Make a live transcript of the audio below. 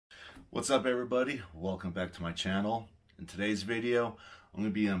What's up everybody? Welcome back to my channel. In today's video, I'm going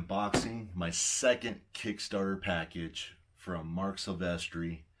to be unboxing my second Kickstarter package from Marc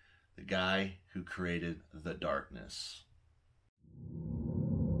Silvestri, the guy who created The Darkness.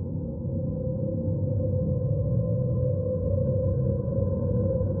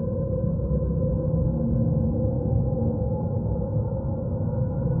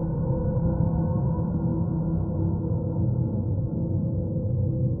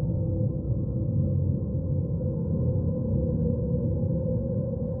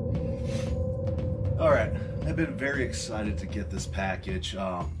 Alright, I've been very excited to get this package.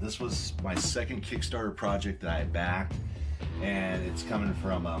 This was my second Kickstarter project that I backed, and it's coming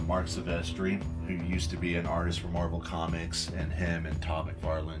from Marc Silvestri, who used to be an artist for Marvel Comics, and him and Todd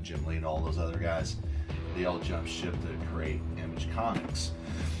McFarlane, Jim Lee, and all those other guys, they all jumped ship to create Image Comics.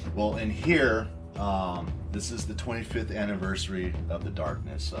 Well, in here, this is the 25th anniversary of The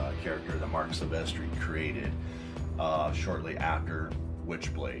Darkness, character that Marc Silvestri created shortly after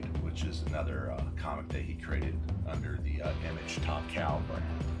Witchblade, which is another comic that he created under the Image TopCow brand.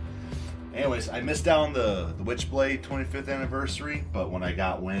 Anyways, I missed out on the Witchblade 25th anniversary, but when I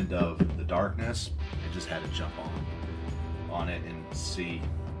got wind of The Darkness, I just had to jump on it and see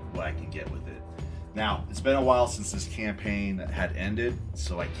what I can get with it. Now, it's been a while since this campaign had ended,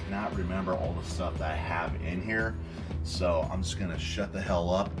 so I cannot remember all the stuff that I have in here. So I'm just gonna shut the hell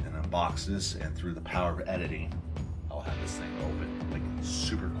up and unbox this, and through the power of editing, I'll have this thing open like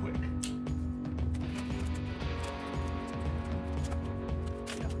super quick.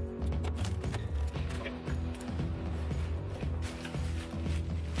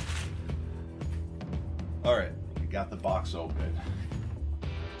 All right, we got the box open.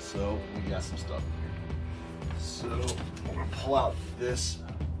 So we got some stuff in here. So I'm gonna pull out this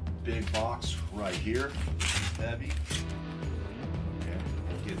big box right here. It's heavy. Okay,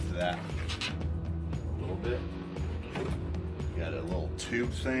 we'll get to that a little bit. Got a little tube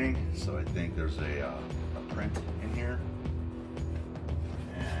thing, so I think there's a print in here,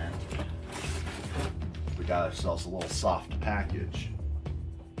 and we got ourselves a little soft package.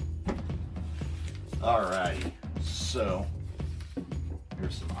 Alrighty, so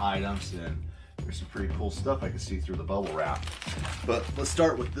here's some items, and there's some pretty cool stuff I can see through the bubble wrap. But let's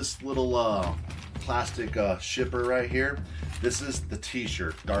start with this little plastic shipper right here. This is the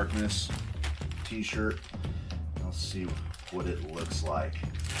t-shirt, Darkness t-shirt. Let's see what it looks like.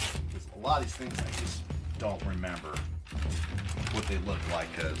 A lot of these things I just don't remember what they look like,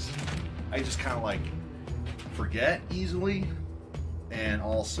 because I just kind of like forget easily, and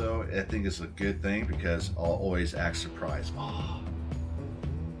also I think it's a good thing because I'll always act surprised. Oh,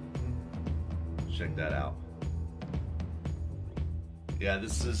 check that out. Yeah,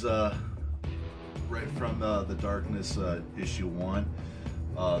 this is right from The Darkness issue 1.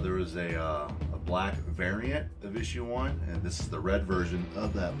 There was a black variant of issue 1, and this is the red version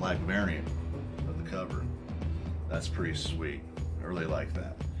of that black variant of the cover. That's pretty sweet. I really like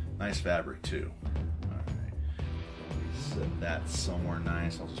that. Nice fabric too. Alright, set that somewhere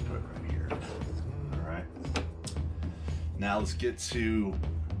nice. I'll just put it right here. Alright, now let's get to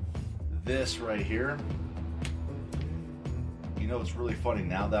this right here. You know, it's really funny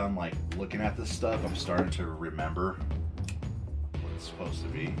now that I'm like looking at this stuff, I'm starting to remember what it's supposed to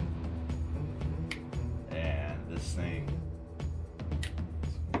be. And this thing,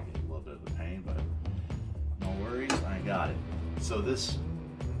 it's gonna be a little bit of a pain, but no worries, I got it. So this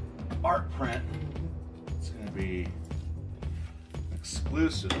art print is gonna be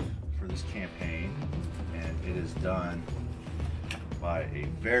exclusive for this campaign, and it is done by a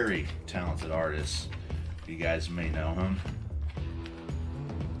very talented artist. You guys may know him,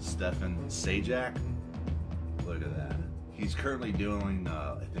 Stefan Sajak. Look at that. He's currently doing,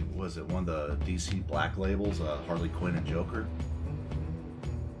 I think, was it one of the DC Black labels, Harley Quinn and Joker.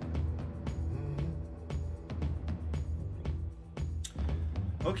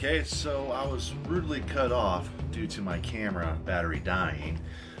 Okay, so I was rudely cut off due to my camera battery dying,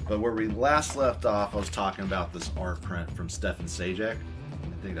 but where we last left off, I was talking about this art print from Stefan Sajak.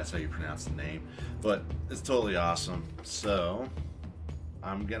 I think that's how you pronounce the name, but it's totally awesome. So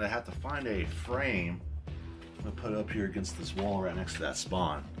I'm gonna have to find a frame. I'm gonna put it up here against this wall right next to that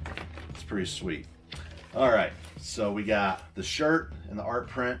spawn. It's pretty sweet. All right, so we got the shirt and the art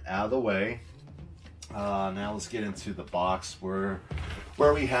print out of the way. Now let's get into the box where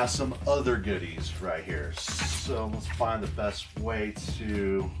we have some other goodies right here. So let's find the best way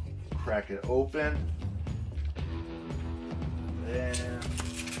to crack it open. And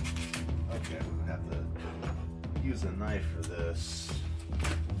okay, we're gonna have to use a knife for this.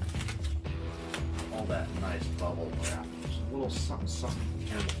 All that nice bubble wrap. There's a little something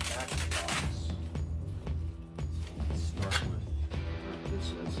here in the back.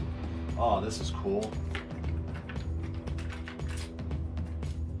 Oh, this is cool.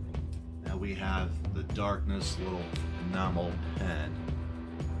 Now we have the Darkness little enamel pen.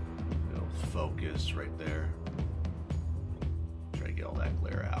 It'll focus right there. Try to get all that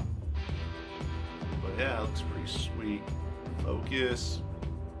glare out. But yeah, it looks pretty sweet. Focus.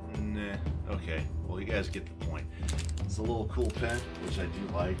 Nah. Okay, well you guys get the point. It's a little cool pen, which I do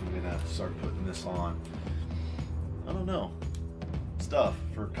like. I'm gonna start putting this on, I don't know, stuff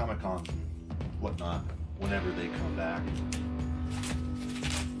for Comic-Cons and whatnot, whenever they come back.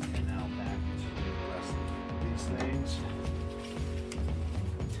 And now back to the rest of these things.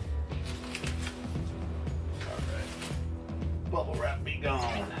 Alright. Bubble wrap be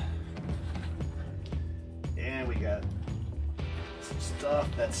gone. And we got some stuff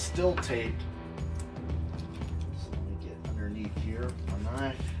that's still taped. So let me get underneath here with my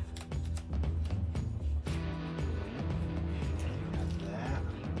knife. Got that.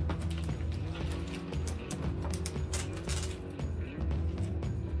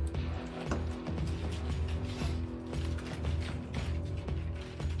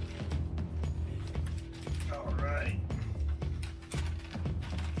 All right.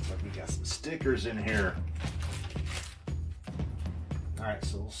 Looks like we got some stickers in here. Alright,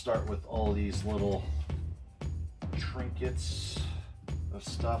 so we'll start with all these little trinkets of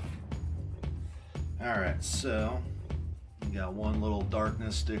stuff. Alright, so we got one little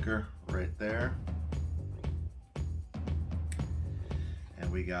Darkness sticker right there.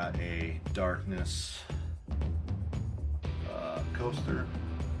 And we got a Darkness coaster.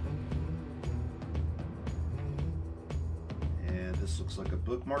 And this looks like a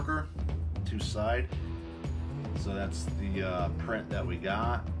bookmarker, two-side. So that's the print that we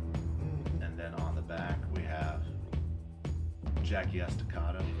got, and then on the back we have Jackie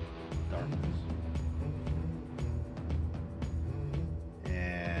Estacado, Darkness.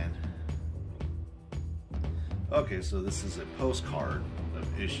 And okay, so this is a postcard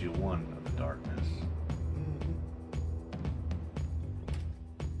of issue 1 of the Darkness.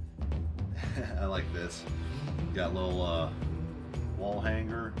 I like this. Got a little wall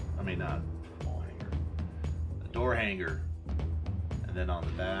hanger. I mean, not wall hanger. A door hanger. And then on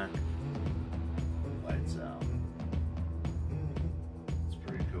the back, lights out. It's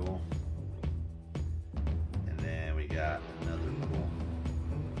pretty cool. And then we got another little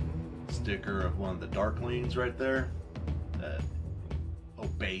sticker of one of the Darklings right there that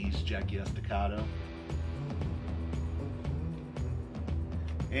obeys Jackie Estacado.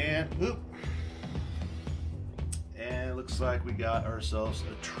 And whoop. And it looks like we got ourselves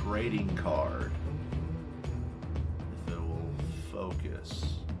a trading card. If it will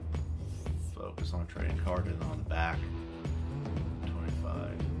focus. Focus on a trading card, and on the back,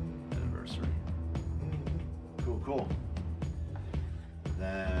 25 anniversary. Cool, cool.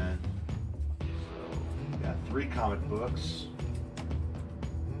 Then, so we got 3 comic books.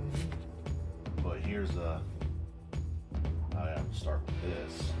 But here's a, I have to start with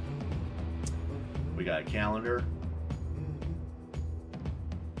this. We got a calendar.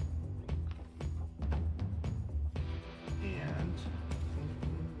 And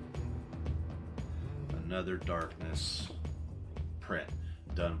another Darkness print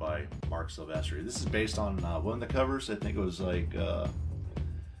done by Marc Silvestri. This is based on one of the covers. I think it was like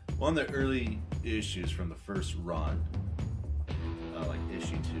one of the early issues from the first run, like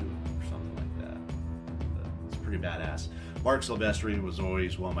issue 2 or something like that. But it's pretty badass. Marc Silvestri was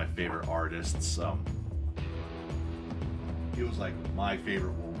always one of my favorite artists. He was like my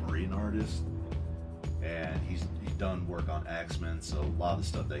favorite Wolverine artist, and he's done work on X-Men, so a lot of the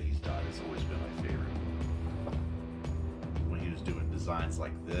stuff that he's done has always been my favorite. When he was doing designs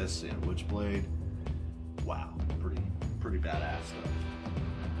like this in Witchblade, wow, pretty badass stuff.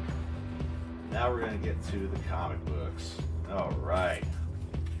 Now we're gonna get to the comic books. All right.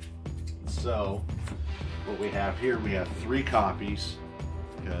 So what we have here, we have 3 copies,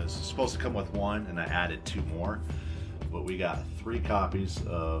 because it's supposed to come with 1, and I added 2 more. But we got 3 copies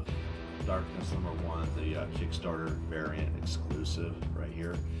of Darkness #1, the Kickstarter variant exclusive right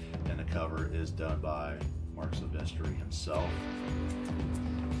here. And the cover is done by Marc Silvestri himself.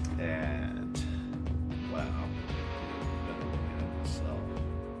 And wow, better look at it myself.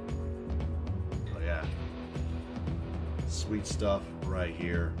 But yeah, sweet stuff right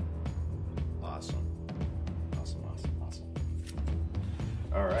here. Awesome. Awesome.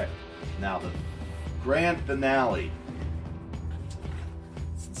 All right, now the grand finale.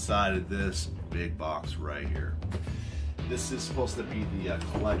 It's inside of this big box right here. This is supposed to be the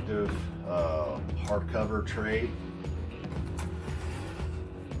collective hardcover trade,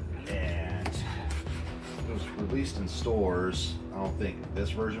 and it was released in stores. I don't think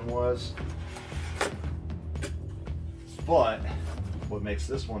this version was. But what makes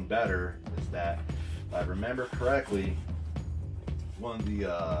this one better is that, if I remember correctly, one of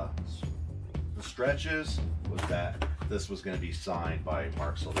the stretches was that this was going to be signed by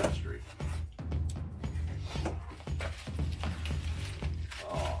Marc Silvestri.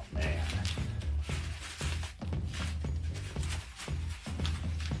 Oh man.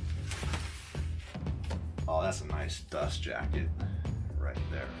 Oh, that's a nice dust jacket right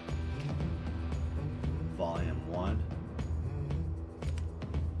there. Volume 1.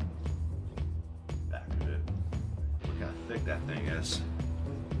 Back of it. Look how thick that thing is.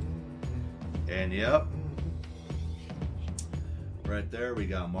 And yep, right there we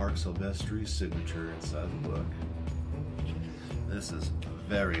got Marc Silvestri's signature inside the book. This is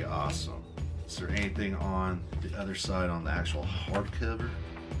very awesome. Is there anything on the other side on the actual hardcover?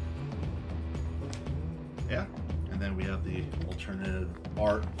 Yeah, and then we have the alternative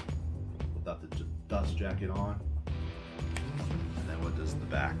art without the dust jacket on. And then what does the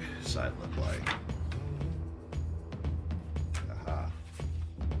back side look like? Aha.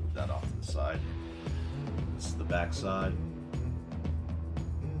 Move that off to the side. This is the back side.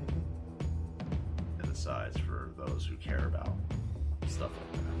 And the sides for those who care about stuff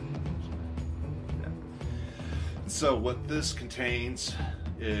like that. Yeah. So what this contains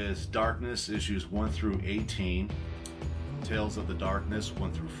is Darkness issues 1 through 18, Tales of the Darkness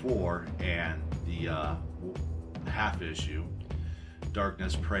 1 through 4, and the half issue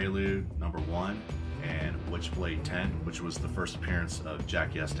Darkness Prelude number 1 and Witchblade 10, which was the first appearance of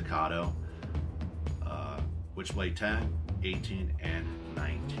Jackie Estacado. Witchblade 10, 18, and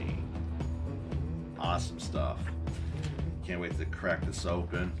 19. Awesome stuff. Can't wait to crack this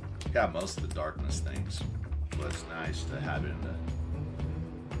open. Got most of the Darkness things, but it's nice to have it in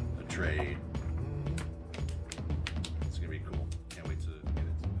a trade. It's gonna be cool. Can't wait to get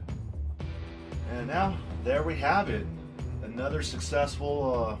into it. And now, there we have it. Another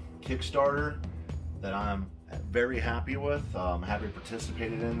successful Kickstarter that I'm very happy with. I'm happy to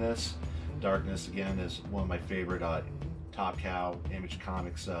participate in this. Darkness, again, is one of my favorite TopCow Image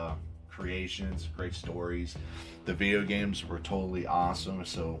Comics creations, great stories. The video games were totally awesome,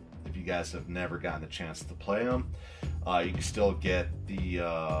 so if you guys have never gotten a chance to play them, you can still get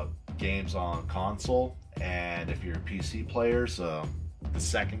the games on console, and if you're PC players, the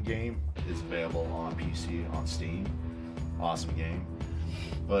second game is available on PC on Steam. Awesome game.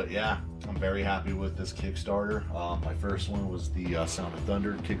 But yeah, I'm very happy with this Kickstarter. My first one was the Sound of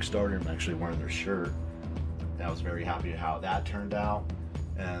Thunder Kickstarter. I'm actually wearing their shirt. I was very happy how that turned out.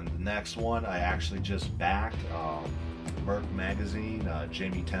 And the next one I actually just backed, Merc Magazine.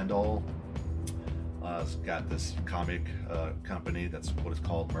 Jamie Tendall has got this comic company that's what it's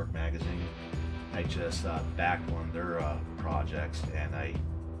called, Merc Magazine. I just backed one of their projects, and I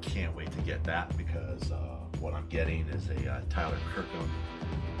can't wait to get that because what I'm getting is a Tyler Kirkham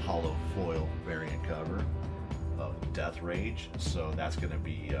hollow foil variant cover of Death Rage. So that's going to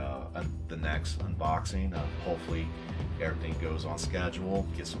be the next unboxing. Hopefully everything goes on schedule,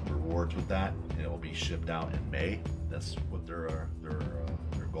 get some rewards with that, and it will be shipped out in May. That's what their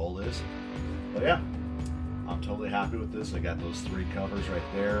goal is. But yeah, I'm totally happy with this. I got those 3 covers right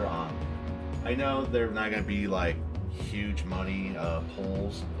there. I know they're not going to be like huge money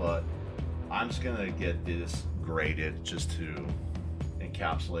pulls, but I'm just going to get this graded just to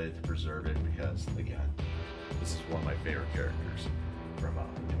encapsulate it, to preserve it, because again, this is one of my favorite characters from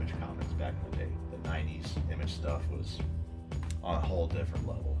Image Comics back in the day. The 90s Image stuff was on a whole different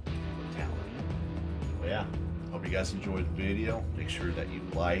level of talent. But yeah, hope you guys enjoyed the video. Make sure that you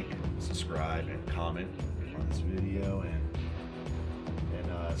like, subscribe, and comment on this video, and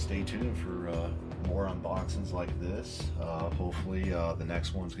stay tuned for more unboxings like this. Hopefully the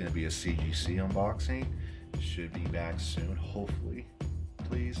next one's going to be a CGC unboxing. Should be back soon, hopefully,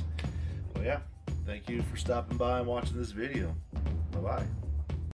 please. But yeah, thank you for stopping by and watching this video. Bye bye.